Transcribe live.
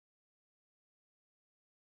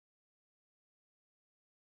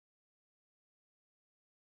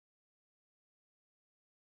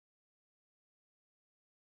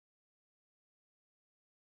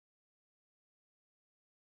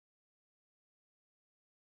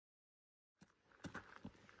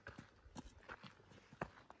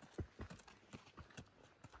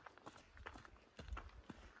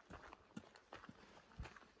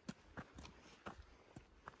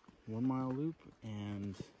1 mile loop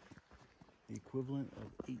and the equivalent of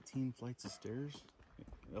 18 flights of stairs,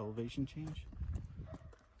 elevation change.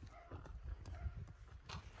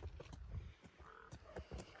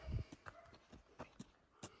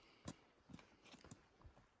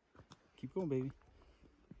 Keep going, baby.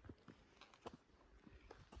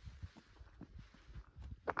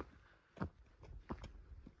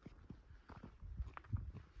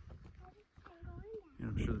 And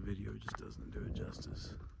I'm sure the video just doesn't do it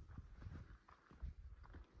justice.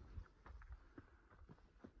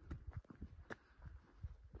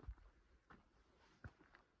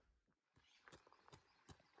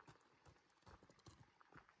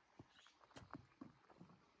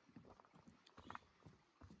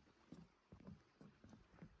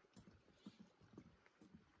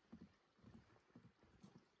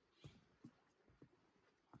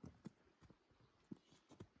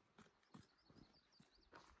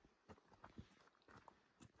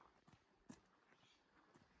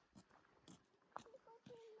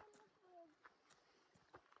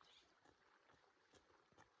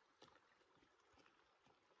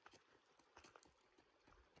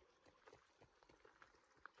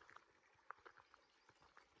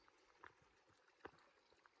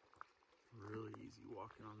 Really easy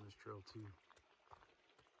walking on this trail too.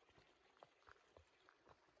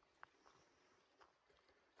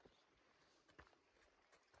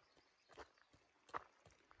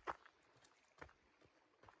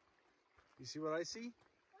 You see what I see?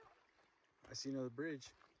 I see another bridge.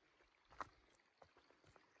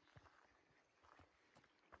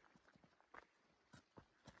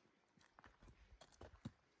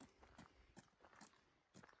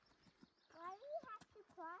 Why do we have to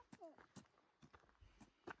cross it?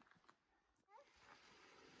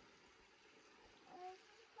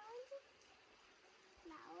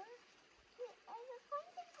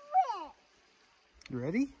 You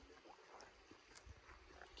ready?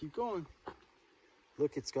 Keep going.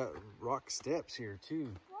 Look, it's got rock steps here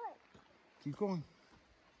too. What? Keep going.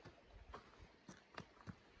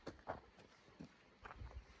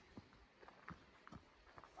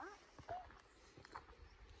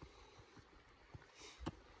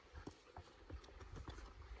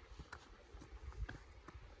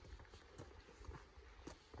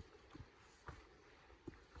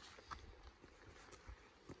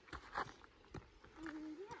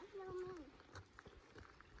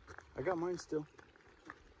 I got mine still.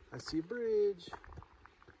 I see a bridge.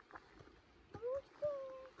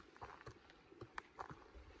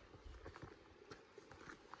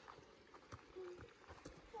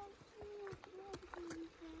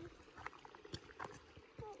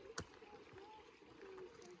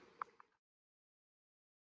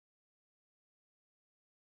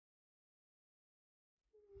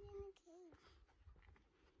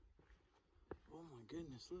 Oh my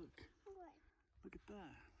goodness, look. What? Look at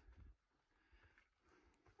that.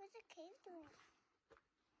 What's a cave doing?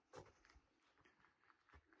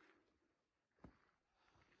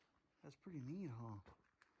 That's pretty neat, huh?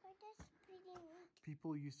 But that's pretty neat.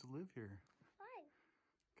 People used to live here. Why?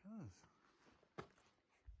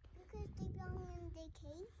 Because they belong in the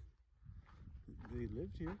cave? they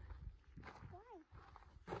lived here. Why?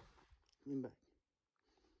 Lean back.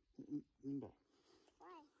 Lean back.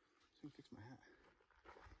 Why? Just gonna fix my hat.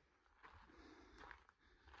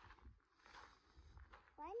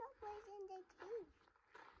 Why nobody's in the cave?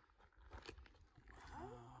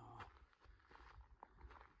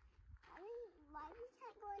 Why we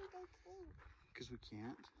can't go in the cave? Because we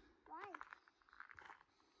can't. Why?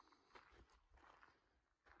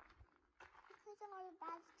 Because all the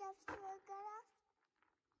bad stuff's to look at us?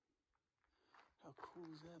 How cool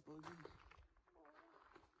is that, Buggy?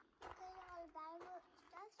 Because all the bad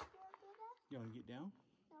stuff's to look at us? You want to get down?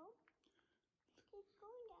 No. Keep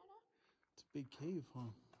going, Dada. It's a big cave, huh?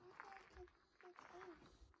 It's a big cave.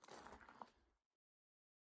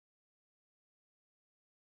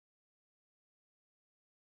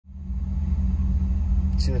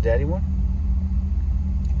 See the daddy one?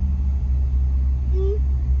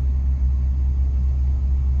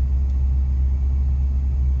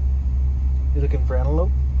 You looking for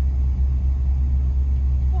antelope?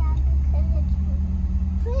 Yeah, because it's...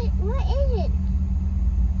 What is it?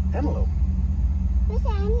 Antelope. Where's the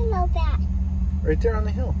antelope at? Right there on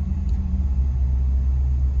the hill.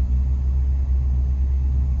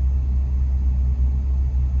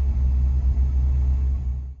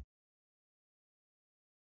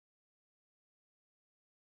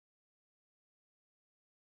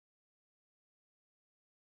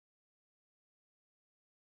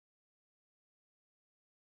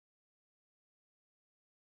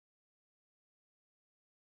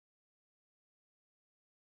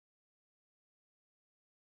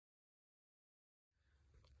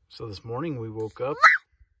 So this morning we woke up,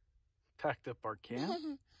 packed up our camp,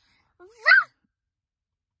 and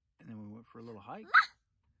then we went for a little hike.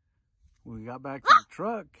 We got back to the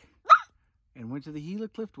truck and went to the Gila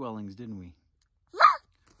cliff dwellings, didn't we?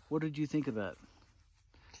 What did you think of that?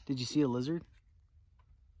 Did you see a lizard?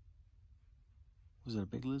 Was it a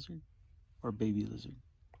big lizard or a baby lizard?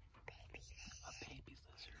 A baby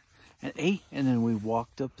lizard. And then we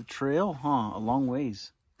walked up the trail, a long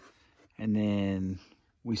ways. And then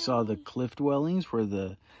we saw the cliff dwellings where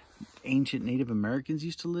the ancient Native Americans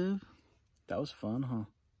used to live. That was fun, huh?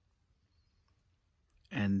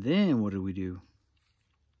 And then what did we do?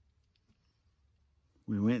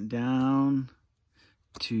 We went down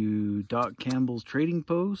to Doc Campbell's trading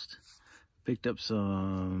post, picked up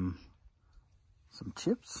some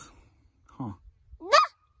chips,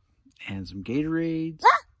 and some Gatorades,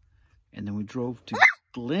 and then we drove to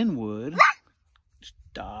Glenwood.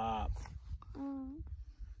 Stop.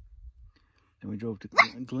 Then we drove to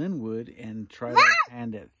Glenwood and tried our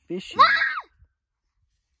hand at fishing.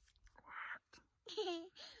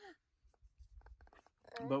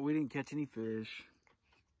 But we didn't catch any fish.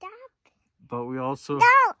 Stop. But we also...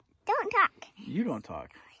 Don't talk. You don't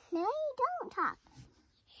talk. No, you don't talk.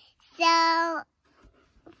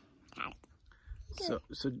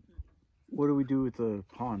 So what do we do with the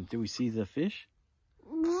pond? Do we see the fish?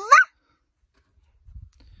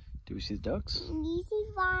 Do we see the ducks? You see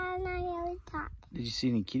why I always talk. Did you see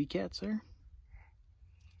any kitty cats there?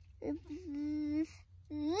 Yeah!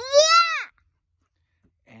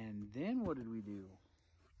 And then what did we do?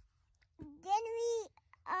 Then we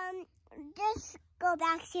just go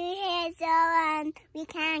back to here so we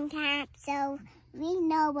can camp, so we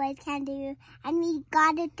know what we can do. And we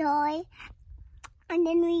got a toy, and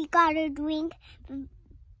then we got a drink,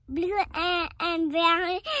 blue and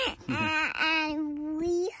brown, and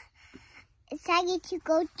we decided to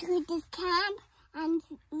go to this camp, and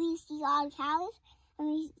we see all the cows, and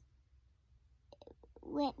we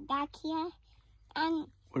went back here, and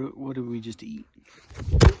what did we just eat?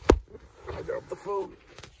 I dropped the phone.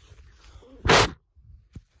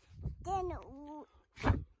 Then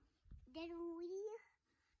we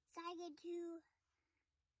decided to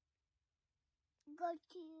go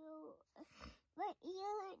to, but you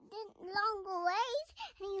didn't long ways,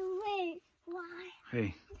 and you went, why?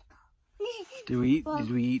 Hey, did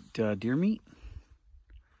we eat deer meat?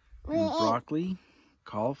 And broccoli,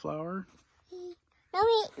 cauliflower? No,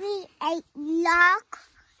 we ate broccoli,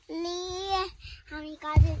 and we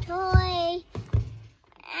got a toy,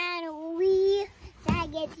 and we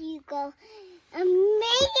decided to go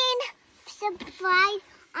amazing surprise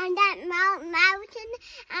on that mountain,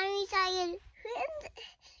 and we decided, who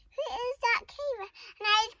is that cave? And I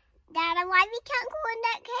asked Dada, why we can't go in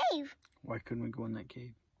that cave? Why couldn't we go in that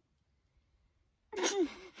cave? And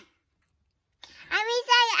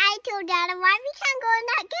I told Dada, why we can't go in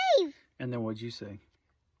that cave? And then what'd you say?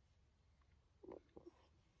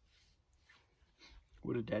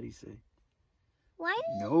 What did Daddy say? Why?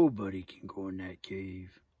 Nobody can go in that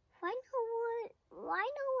cave. Why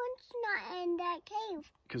no one's not in that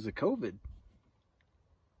cave? Because of COVID.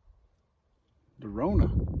 The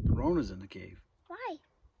Rona's in the cave. Why?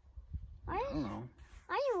 I don't know.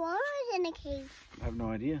 Why the Rona's in the cave? I have no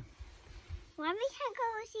idea. Why we can't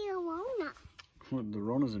go see a Rona? Well, the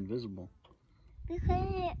Rona's invisible.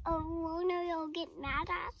 Because a Rona will get mad at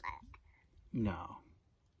us. No.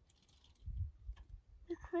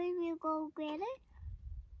 Because we'll go get it?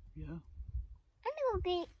 Yeah. I'm going to go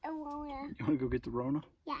get a Rona. You want to go get the Rona?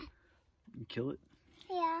 Yeah. And kill it?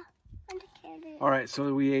 Yeah. I'm going to kill it. All right,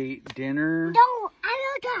 so we ate dinner. Don't.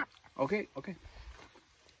 I don't talk. Okay.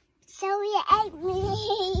 So we ate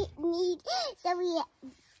meat. So we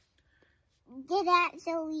did that.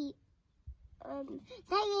 So we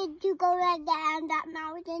decided to go right down that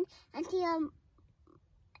mountain and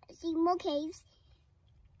see more caves.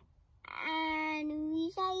 And we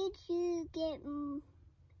decided to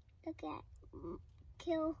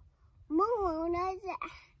kill more Ronas.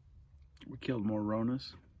 We killed more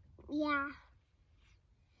Ronas. Yeah.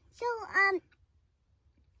 So,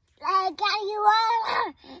 I got you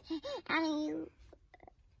all. And you,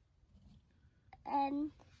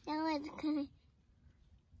 now it's gonna,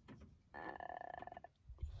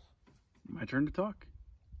 My turn to talk?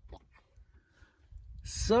 Yeah.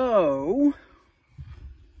 So,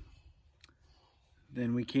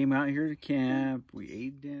 then we came out here to camp. We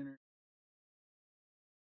ate dinner.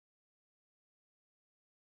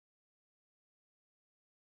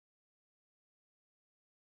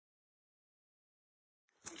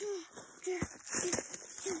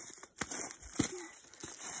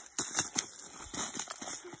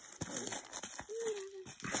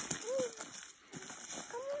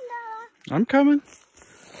 I'm coming.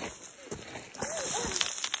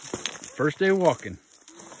 First day walking.